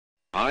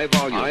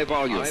high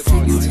volume.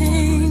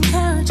 16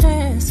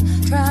 carriages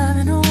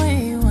driving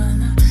away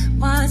while I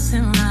watch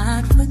them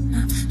ride with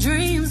my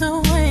dreams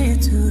away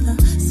to the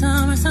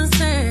summer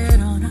sunset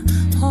on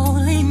a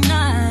holy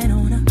night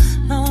on a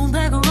long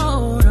black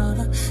road. All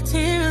the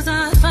tears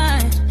I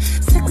fight.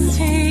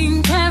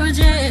 16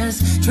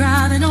 carriages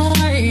driving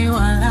away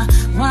while I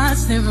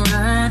watch them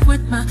ride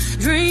with my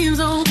dreams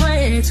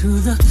away to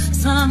the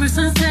summer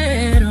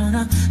sunset on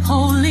a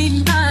holy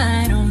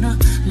night on a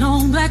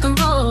long black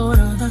road.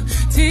 All the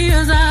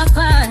tears I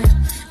cried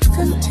to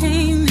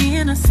contain the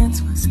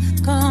innocence was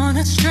gone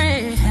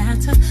astray.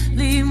 Had to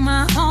leave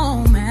my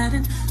home at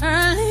an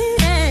early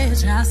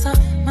age. I saw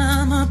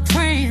mama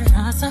praying,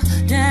 I saw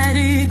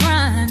daddy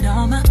grind.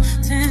 All my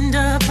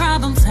tender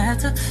problems had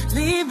to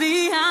leave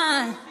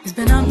behind. It's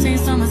been umpteen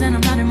summers and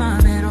I'm not in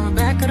my bed, on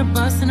the back of the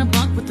bus in a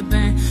bunk with the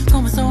band.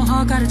 Going so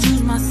hard, gotta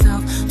choose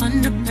myself.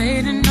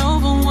 Underpaid and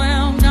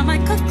overwhelmed. I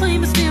might cook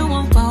clean but still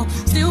won't go.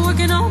 Still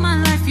working all my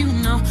life, you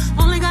know.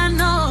 Only got